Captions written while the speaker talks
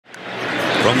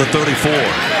from the 34.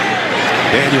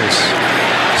 Daniels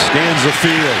scans the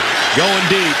field, going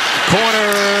deep,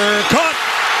 corner, caught,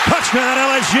 touchdown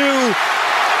LSU,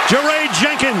 Jaray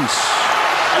Jenkins.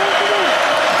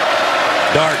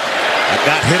 Dart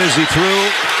got hit as he threw,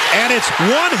 and it's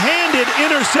one-handed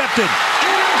intercepted.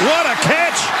 What a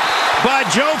catch by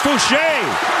Joe Fouché.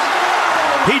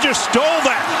 He just stole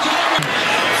that.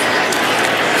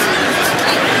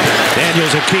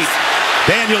 Daniels will keep.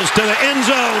 Daniels to the end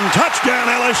zone. Touchdown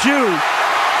LSU.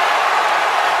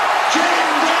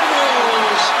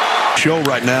 Show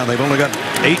right now. They've only got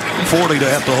 8:40 to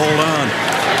have to hold on.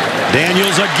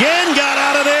 Daniels again got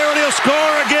out of there, and he'll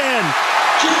score again.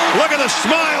 Look at the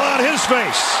smile on his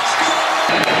face.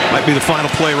 Might be the final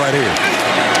play right here.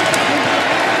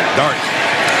 Dart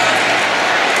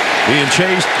being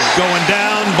chased, going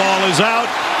down, ball is out.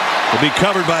 Will be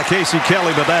covered by Casey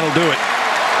Kelly, but that'll do it.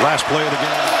 Last play of the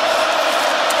game.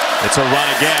 It's a run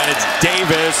again. It's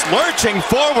Davis lurching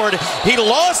forward. He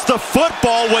lost the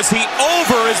football. Was he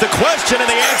over is the question, and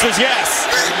the answer is yes.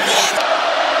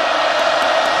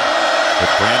 With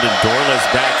Brandon Dorless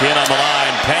back in on the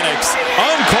line. Penix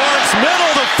uncorks, middle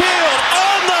of the field,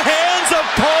 on the hands of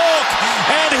Polk,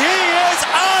 and he is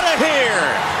out of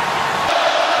here.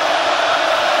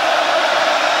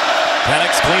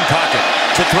 Penix, clean pocket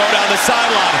to throw down the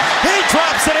sideline. He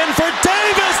drops it in for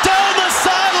Davis down the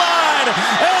sideline,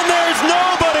 and there's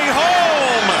nobody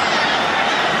home.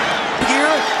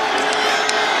 Here.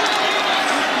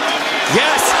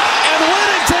 Yes, and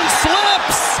Whittington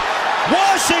slips.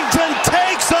 Washington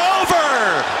takes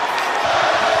over.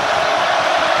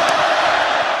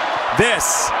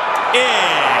 This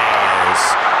is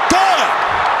good.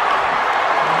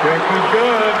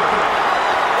 Good.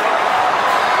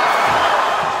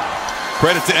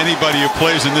 Credit to anybody who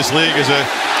plays in this league as a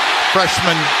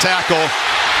freshman tackle.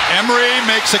 Emery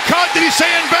makes a cut. Did he say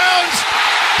in bounds?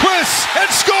 Twists and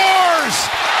scores!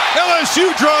 LSU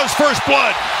draws first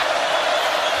blood.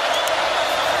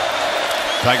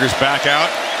 Tigers back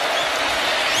out.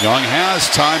 Young has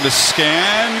time to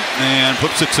scan and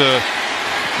flips it to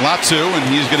Latu, and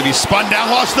he's going to be spun down.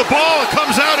 Lost the ball. It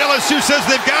comes out. LSU says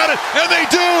they've got it, and they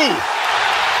do.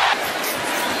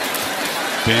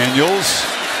 Daniels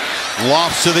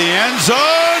lofts to the end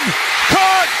zone.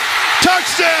 Caught!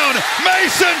 Touchdown!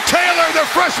 Mason Taylor, the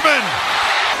freshman.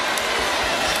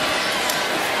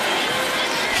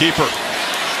 Keeper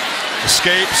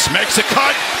escapes, makes a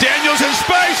cut. Daniels in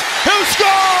space. He'll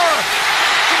score!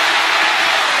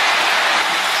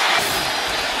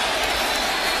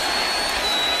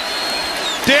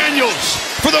 Daniels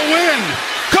for the win.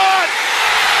 Caught!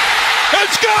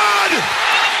 It's good!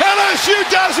 LSU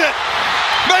does it!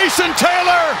 Mason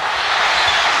Taylor!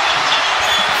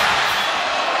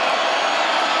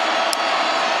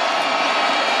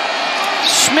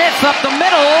 Smith up the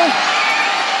middle,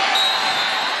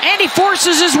 and he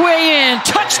forces his way in.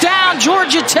 Touchdown,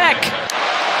 Georgia Tech.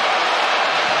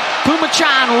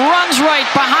 Phommachanh runs right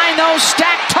behind those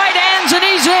stacked tight ends, and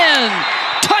he's in.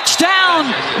 Touchdown,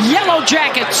 Yellow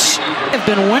Jackets. They've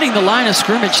been winning the line of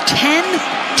scrimmage. 10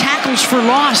 tackles for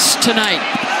loss tonight.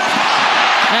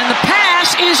 And the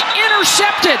pass is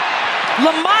intercepted.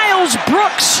 LaMiles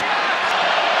Brooks.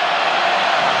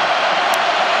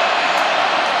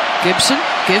 Gibson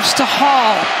gives to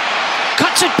Hall,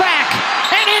 cuts it back,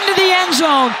 and into the end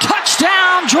zone.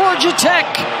 Touchdown, Georgia Tech.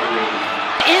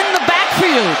 In the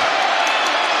backfield.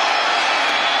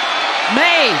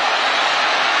 May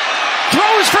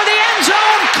throws for the end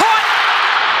zone, caught.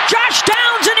 Josh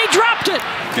Downs, and he dropped it.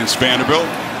 Against Vanderbilt.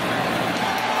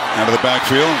 Out of the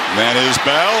backfield. That is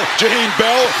Bell. Jaheim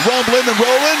Bell rumbling and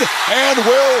rolling, and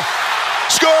will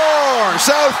score.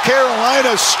 South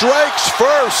Carolina strikes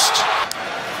first.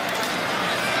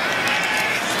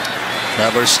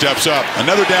 Rattler steps up.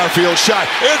 Another downfield shot.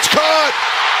 It's caught.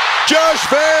 Josh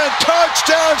Vann,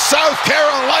 touchdown, South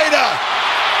Carolina.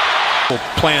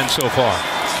 Plan so far.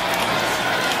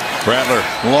 Rattler,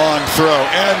 long throw,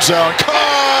 end zone,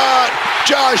 caught.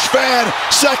 Josh Vann,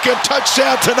 second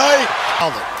touchdown tonight.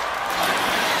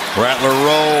 Rattler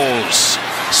rolls,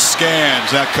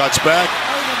 scans, now cuts back,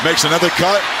 makes another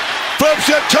cut, flips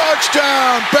it,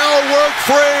 touchdown. Bell worked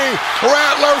free.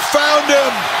 Rattler found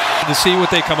him. To see what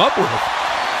they come up with.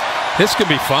 This could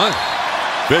be fun.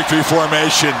 Victory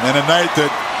formation, and a night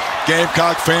that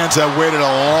Gamecock fans have waited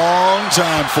a long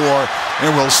time for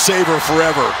and will savor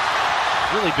forever.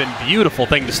 Really been beautiful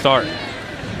thing to start.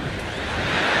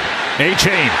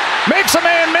 A-Chain makes a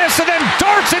man miss and then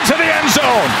darts into the end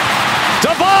zone.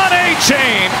 Devon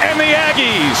A-Chain and the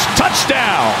Aggies.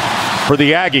 Touchdown for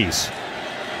the Aggies.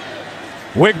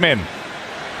 Wigman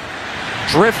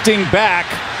drifting back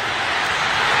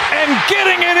and and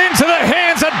getting it into the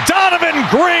hands of Donovan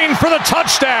Green for the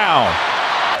touchdown.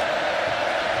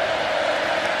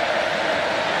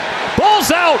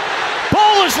 Ball's out.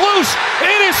 Ball is loose.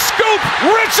 It is scooped.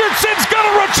 Richardson's going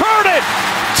to return it.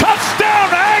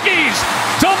 Touchdown, Aggies.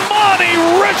 Damani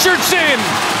Richardson.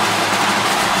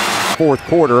 Fourth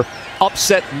quarter,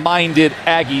 upset-minded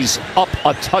Aggies up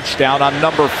a touchdown on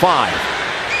number 5.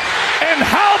 And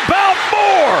how about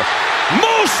more?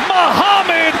 Moose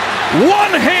Muhammad,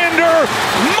 one-hander,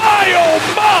 my oh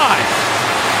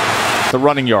my! The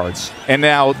running yards. And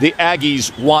now the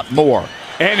Aggies want more.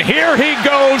 And here he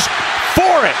goes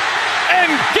for it. And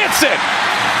gets it.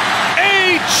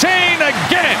 A-Chain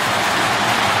again.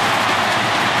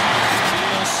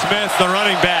 Smith, the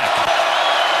running back.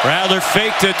 Rattler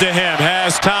faked it to him.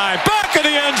 Has time. Back in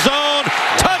the end zone.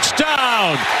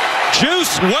 Touchdown.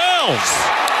 Juice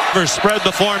Wells. Spread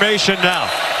the formation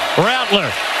now. Rattler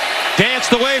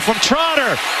danced away from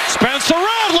Trotter. Spencer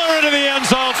Rattler into the end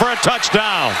zone for a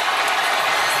touchdown.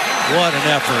 What an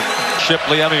effort.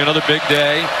 Shipley having another big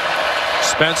day.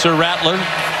 Spencer Rattler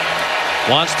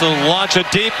wants to launch a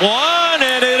deep one,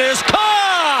 and it is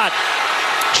caught!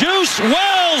 Juice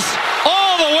Wells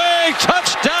all the way,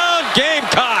 touchdown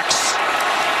Gamecocks!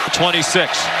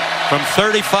 26 from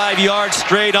 35 yards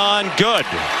straight on, good.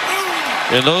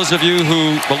 And those of you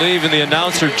who believe in the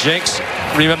announcer jinx,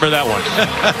 remember that one.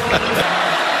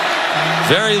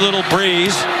 Very little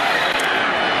breeze.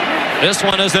 This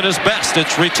one is at his best.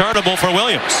 It's returnable for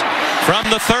Williams from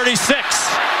the 36.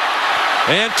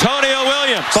 Antonio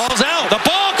Williams. Ball's out. The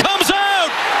ball comes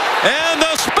out. And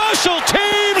the special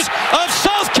teams of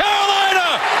South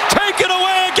Carolina take it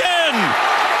away again.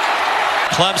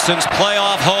 Clemson's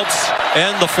playoff hopes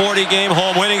end the 40-game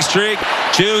home winning streak.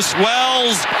 Juice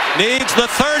Wells needs the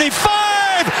 35,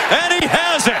 and he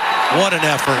has it. What an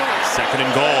effort. Second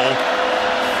and goal.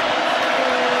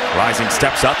 Rising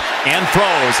steps up and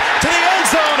throws to the end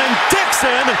zone, and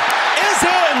Dixon is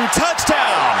in.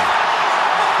 Touchdown.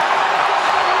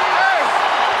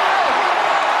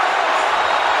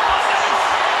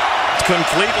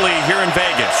 Completely here in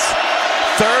Vegas.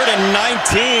 3rd and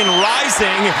 19.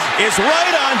 Rising is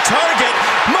right on target.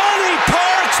 Money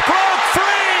Parks broke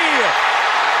free.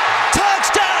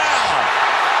 Touchdown.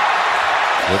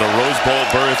 With a Rose Bowl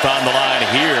berth on the line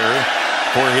here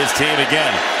for his team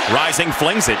again. Rising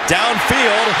flings it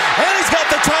downfield, and he's got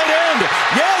the tight end.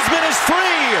 Yasmin is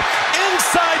free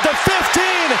inside the 15,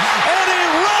 and he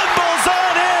rumbles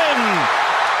on in.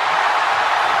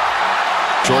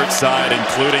 Short side,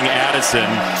 including Addison.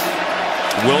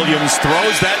 Williams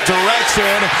throws that direction,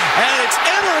 and it's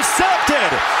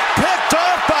intercepted. Picked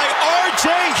off by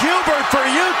R.J. Hubert for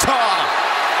Utah.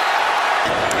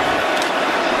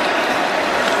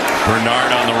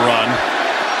 Bernard on the run.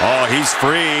 Oh, he's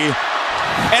free.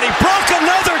 And he broke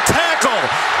another